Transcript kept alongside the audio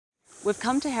We've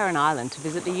come to Heron Island to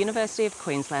visit the University of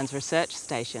Queensland's research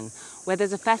station, where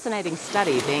there's a fascinating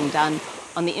study being done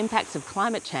on the impacts of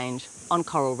climate change on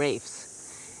coral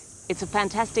reefs. It's a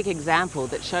fantastic example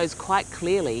that shows quite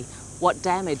clearly what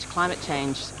damage climate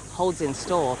change holds in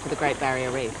store for the Great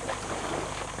Barrier Reef.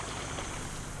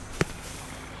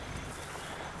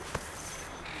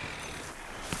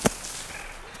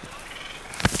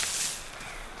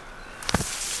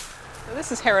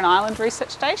 This is Heron Island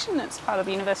Research Station. It's part of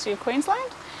the University of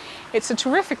Queensland. It's a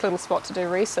terrific little spot to do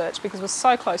research because we're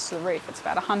so close to the reef. It's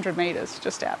about 100 metres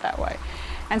just out that way.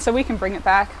 And so we can bring it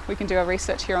back, we can do our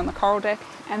research here on the coral deck,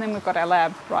 and then we've got our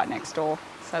lab right next door.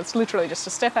 So it's literally just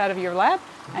a step out of your lab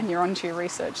and you're onto your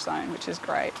research zone, which is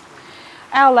great.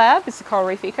 Our lab is the Coral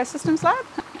Reef Ecosystems Lab,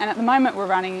 and at the moment we're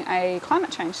running a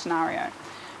climate change scenario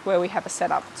where we have a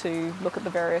setup to look at the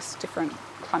various different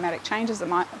climatic changes that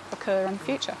might occur in the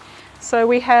future. So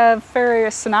we have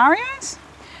various scenarios.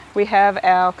 We have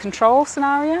our control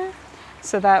scenario.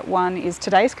 So that one is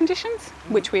today's conditions,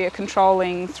 which we are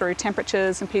controlling through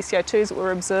temperatures and PCO2s that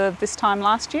were observed this time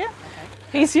last year.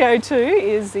 PCO2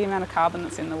 is the amount of carbon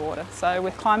that's in the water. So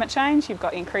with climate change, you've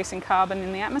got increasing carbon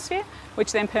in the atmosphere,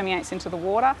 which then permeates into the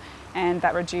water, and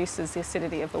that reduces the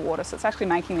acidity of the water. So it's actually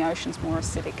making the oceans more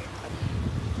acidic.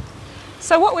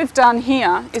 So what we've done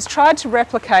here is tried to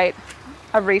replicate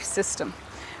a reef system.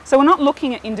 So we're not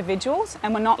looking at individuals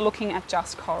and we're not looking at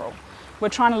just coral. We're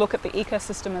trying to look at the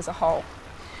ecosystem as a whole.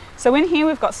 So in here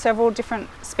we've got several different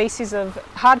species of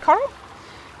hard coral.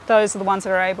 Those are the ones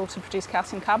that are able to produce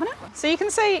calcium carbonate. So you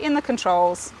can see in the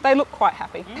controls, they look quite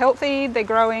happy. Healthy, they're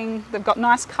growing, they've got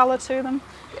nice colour to them.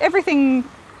 Everything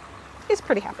is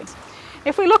pretty happy.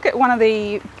 If we look at one of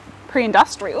the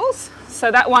pre-industrials,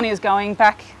 so that one is going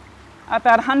back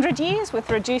about 100 years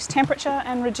with reduced temperature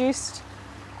and reduced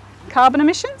carbon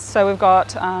emissions. So we've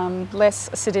got less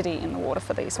acidity in the water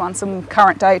for these ones and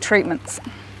current day treatments.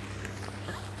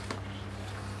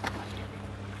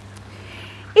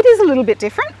 It is a little bit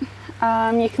different.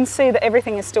 You can see that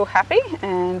everything is still happy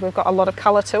and we've got a lot of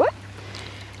colour to it.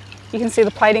 You can see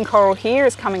the plating coral here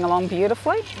is coming along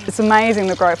beautifully. It's amazing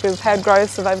the growth. We've had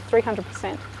growths of over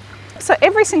 300%. So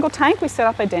every single tank we set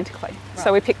up identically. Right.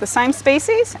 So we pick the same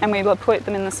species and we put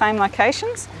them in the same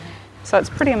locations. So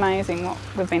it's pretty amazing what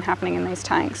we've been happening in these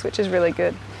tanks, which is really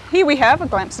good. Here we have a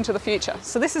glimpse into the future.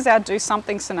 So this is our do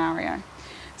something scenario.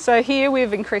 So here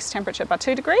we've increased temperature by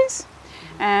 2 degrees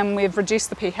and we've reduced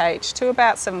the pH to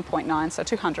about 7.9, so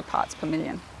 200 parts per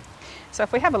million. So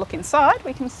if we have a look inside,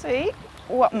 we can see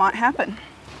what might happen.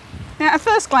 Now at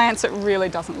first glance it really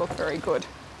doesn't look very good,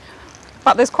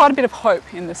 but there's quite a bit of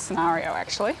hope in this scenario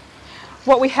actually.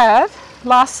 What we have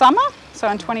last summer, so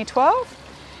in 2012,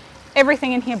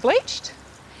 everything in here bleached,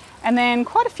 and then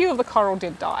quite a few of the coral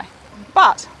did die.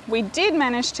 But we did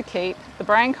manage to keep the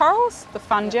brain corals, the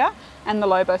fungia, and the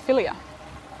lobophilia.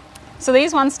 So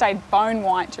these ones stayed bone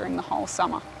white during the whole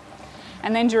summer.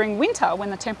 And then during winter, when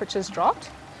the temperatures dropped,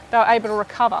 they were able to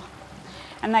recover,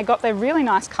 and they got their really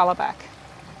nice colour back.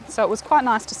 So it was quite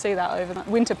nice to see that over the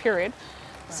winter period.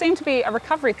 It seemed to be a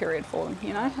recovery period for them,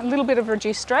 you know, a little bit of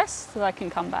reduced stress so they can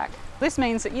come back. This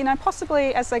means that, you know,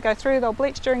 possibly as they go through, they'll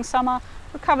bleach during summer,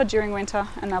 recover during winter,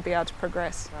 and they'll be able to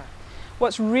progress. Right.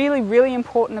 What's really, really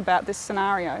important about this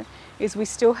scenario is we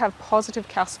still have positive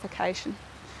calcification.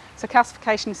 So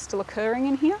calcification is still occurring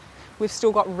in here. We've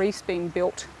still got reefs being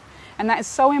built. And that is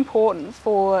so important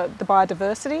for the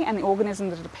biodiversity and the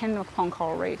organisms that are dependent upon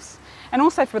coral reefs. And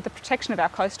also for the protection of our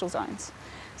coastal zones.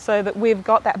 So that we've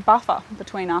got that buffer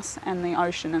between us and the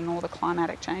ocean and all the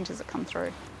climatic changes that come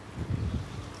through.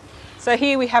 So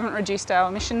here we haven't reduced our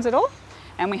emissions at all,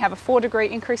 and we have a 4-degree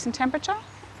increase in temperature.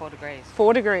 4 degrees.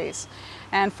 4 degrees,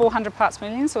 and 400 parts per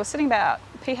million, so we're sitting about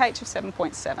pH of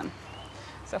 7.7.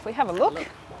 So if we have a look.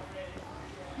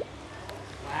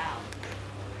 Wow.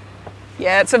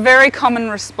 Yeah, it's a very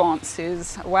common response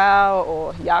is wow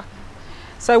or yuck.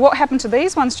 So what happened to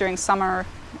these ones during summer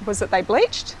was that they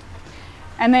bleached,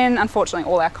 and then unfortunately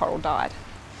all our coral died.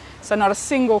 So not a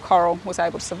single coral was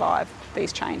able to survive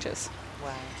these changes.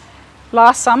 Wow.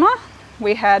 Last summer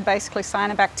we had basically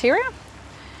cyanobacteria,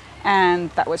 and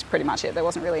that was pretty much it. There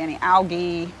wasn't really any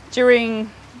algae.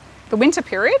 During the winter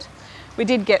period we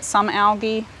did get some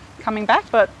algae coming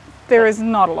back, but there is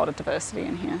not a lot of diversity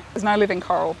in here. There's no living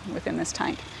coral within this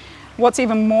tank. What's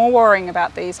even more worrying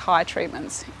about these high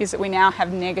treatments is that we now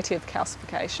have negative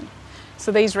calcification.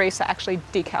 So these reefs are actually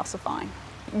decalcifying.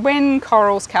 When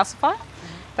corals calcify,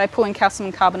 they pull in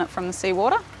calcium carbonate from the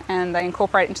seawater and they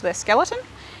incorporate it into their skeleton,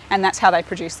 and that's how they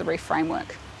produce the reef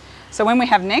framework. So when we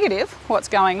have negative, what's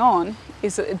going on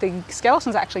is that the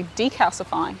skeleton's actually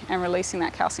decalcifying and releasing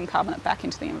that calcium carbonate back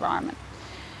into the environment.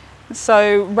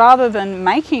 So rather than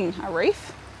making a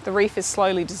reef, the reef is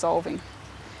slowly dissolving.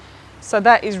 So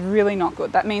that is really not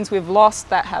good. That means we've lost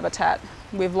that habitat.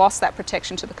 We've lost that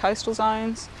protection to the coastal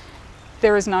zones.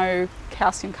 There is no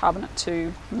calcium carbonate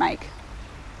to make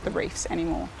the reefs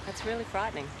anymore. That's really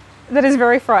frightening. That is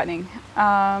very frightening.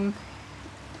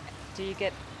 Do you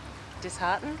get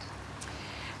disheartened?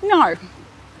 No,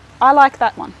 I like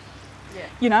that one. Yeah.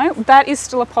 You know, that is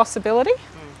still a possibility,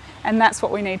 and that's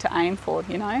what we need to aim for,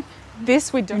 you know.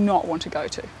 This we do not want to go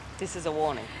to. This is a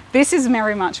warning. This is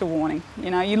very much a warning.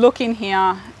 You know, you look in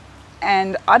here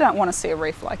and I don't want to see a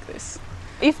reef like this.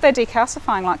 If they're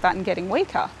decalcifying like that and getting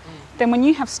weaker, then when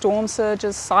you have storm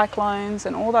surges, cyclones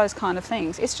and all those kind of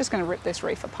things, it's just going to rip this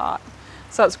reef apart.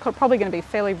 So it's probably going to be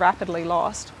fairly rapidly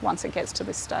lost once it gets to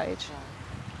this stage.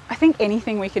 I think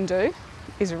anything we can do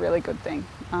is a really good thing.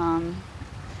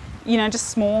 You know, just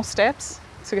small steps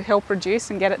to help reduce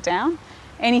and get it down.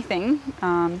 Anything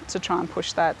to try and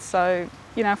push that. So,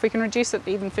 you know, if we can reduce it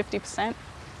even 50%,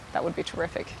 that would be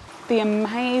terrific. The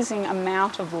amazing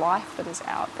amount of life that is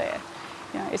out there,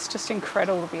 you know, it's just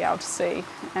incredible to be able to see.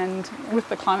 And with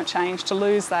the climate change, to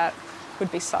lose that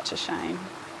would be such a shame.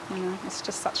 You know, it's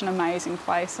just such an amazing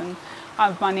place, and I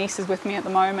have my nieces with me at the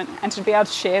moment, and to be able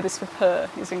to share this with her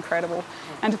is incredible.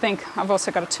 And to think I've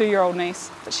also got a 2-year-old niece,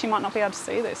 but she might not be able to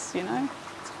see this, you know,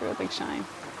 it's a real big shame.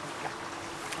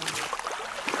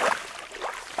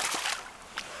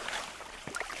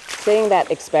 Seeing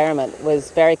that experiment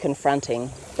was very confronting,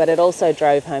 but it also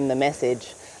drove home the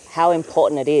message how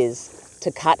important it is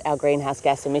to cut our greenhouse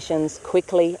gas emissions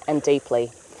quickly and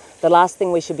deeply. The last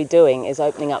thing we should be doing is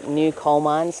opening up new coal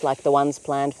mines like the ones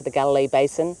planned for the Galilee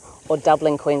Basin or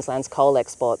doubling Queensland's coal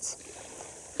exports.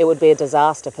 It would be a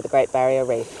disaster for the Great Barrier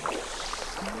Reef.